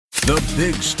The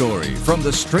Big Story from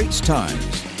the Straits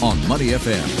Times on Money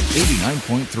FM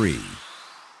 89.3.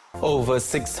 Over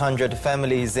 600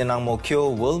 families in Ang Mo Kio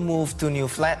will move to new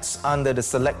flats under the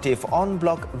Selective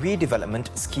En-Bloc Redevelopment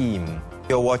Scheme.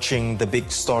 You're watching The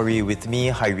Big Story with me,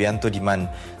 Hairianto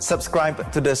Diman. Subscribe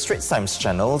to the Straits Times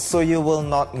channel so you will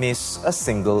not miss a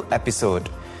single episode.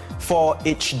 4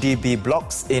 HDB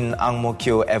blocks in Ang Mo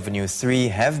Kio Avenue 3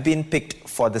 have been picked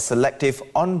for the Selective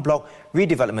En-Bloc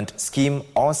Redevelopment Scheme,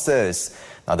 or SERS.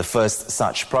 Now, the first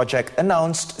such project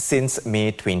announced since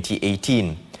May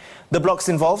 2018. The blocks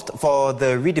involved for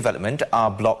the redevelopment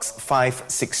are blocks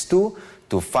 562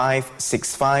 to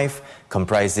 565,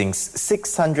 comprising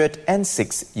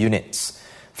 606 units.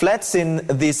 Flats in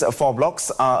these 4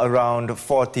 blocks are around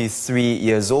 43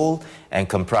 years old and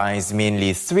comprise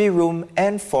mainly 3-room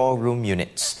and 4-room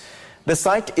units. The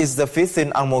site is the 5th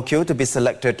in Ang Mo Kio to be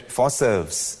selected for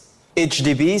SERS.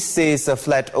 HDB says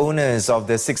flat owners of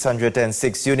the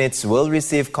 606 units will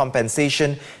receive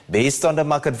compensation based on the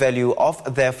market value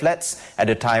of their flats at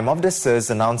the time of the SERS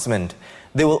announcement.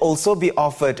 They will also be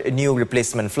offered new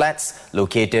replacement flats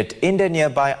located in the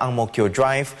nearby Ang Mo Kio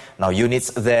Drive. Now,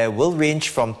 units there will range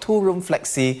from 2-room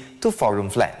flexi to 4-room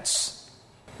flats.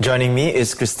 Joining me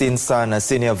is Christine Sun, a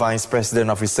Senior Vice President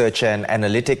of Research and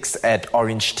Analytics at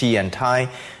Orange Tea and Thai.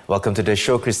 Welcome to the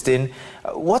show, Christine.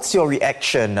 What's your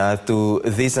reaction to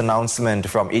this announcement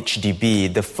from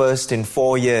HDB, the first in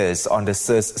 4 years on the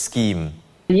SERS scheme?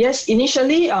 Yes,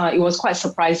 initially it was quite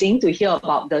surprising to hear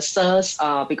about the SERS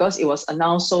because it was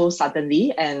announced so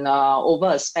suddenly and over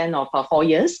a span of 4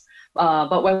 years.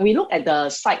 But when we look at the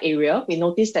site area, we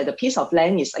noticed that the piece of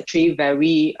land is actually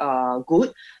very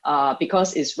good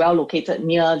because it's well located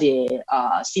near the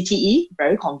CTE,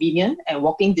 very convenient, and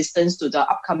walking distance to the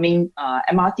upcoming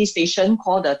MRT station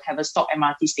called the Tavistock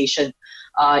MRT station.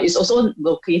 It's also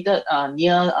located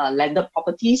near landed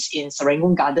properties in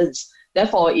Serangoon Gardens.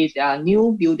 Therefore, if there are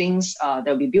new buildings that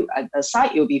will be built at the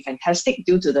site, it will be fantastic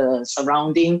due to the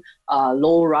surrounding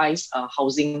low-rise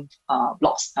housing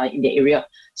blocks in the area.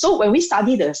 So when we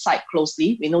study the site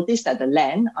closely, we notice that the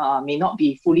land may not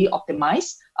be fully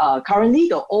optimized. Currently,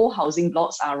 the old housing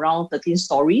blocks are around 13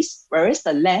 stories, whereas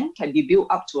the land can be built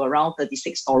up to around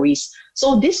 36 stories.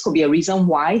 So this could be a reason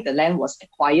why the land was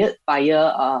acquired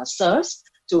via SERS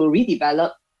to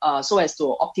redevelop so as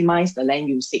to optimize the land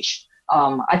usage.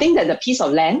 I think that the piece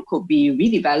of land could be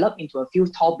redeveloped into a few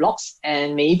tall blocks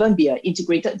and may even be an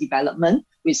integrated development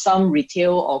with some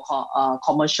retail or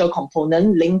commercial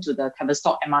component linked to the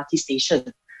Tavistock MRT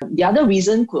station. The other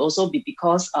reason could also be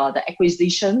because the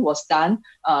acquisition was done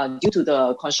due to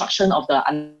the construction of the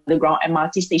underground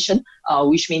MRT station,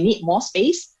 which may need more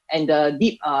space, and the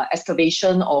deep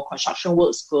excavation or construction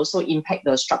works could also impact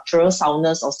the structural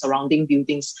soundness of surrounding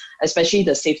buildings, especially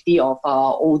the safety of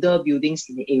older buildings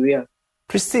in the area.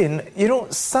 Christine,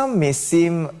 some may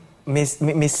see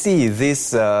this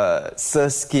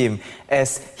SERS scheme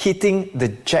as hitting the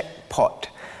jackpot.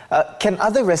 Can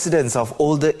other residents of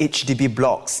older HDB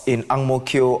blocks in Ang Mo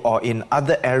Kio or in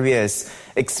other areas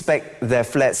expect their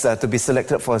flats to be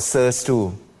selected for SERS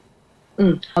too?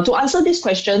 To answer this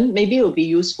question, maybe it will be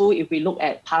useful if we look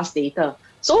at past data.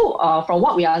 So from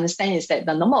what we understand is that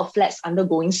the number of flats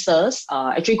undergoing SERS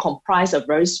actually comprise a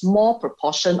very small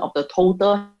proportion of the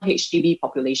total HDB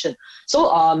population.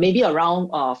 So maybe around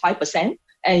 5%.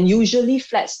 And usually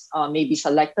flats may be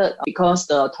selected because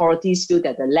the authorities feel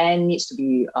that the land needs to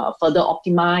be further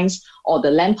optimized, or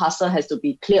the land parcel has to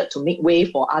be cleared to make way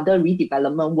for other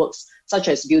redevelopment works, such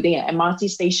as building an MRT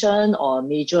station or a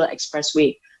major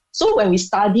expressway. So when we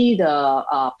study the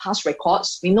past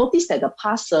records, we noticed that the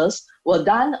past SERS were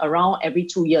done around every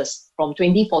 2 years, from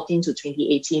 2014 to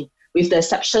 2018, with the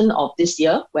exception of this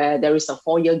year, where there is a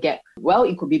 4-year gap. Well,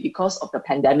 it could be because of the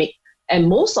pandemic. And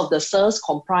most of the SERS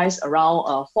comprise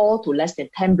around 4 to less than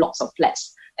 10 blocks of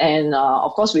flats. And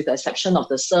of course, with the exception of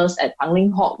the SERS at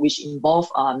Tanglin Halt, which involve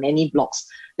many blocks.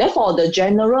 Therefore, the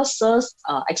general SERS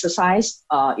exercise,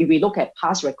 if we look at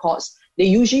past records, they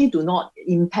usually do not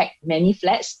impact many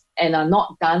flats and are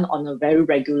not done on a very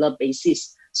regular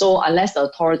basis. So unless the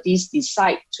authorities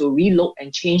decide to relook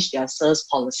and change their SERS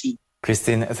policy.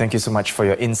 Christine, thank you so much for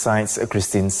your insights.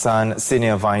 Christine Sun,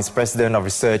 Senior Vice President of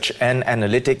Research and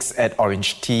Analytics at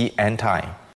Orange Tea and Thai.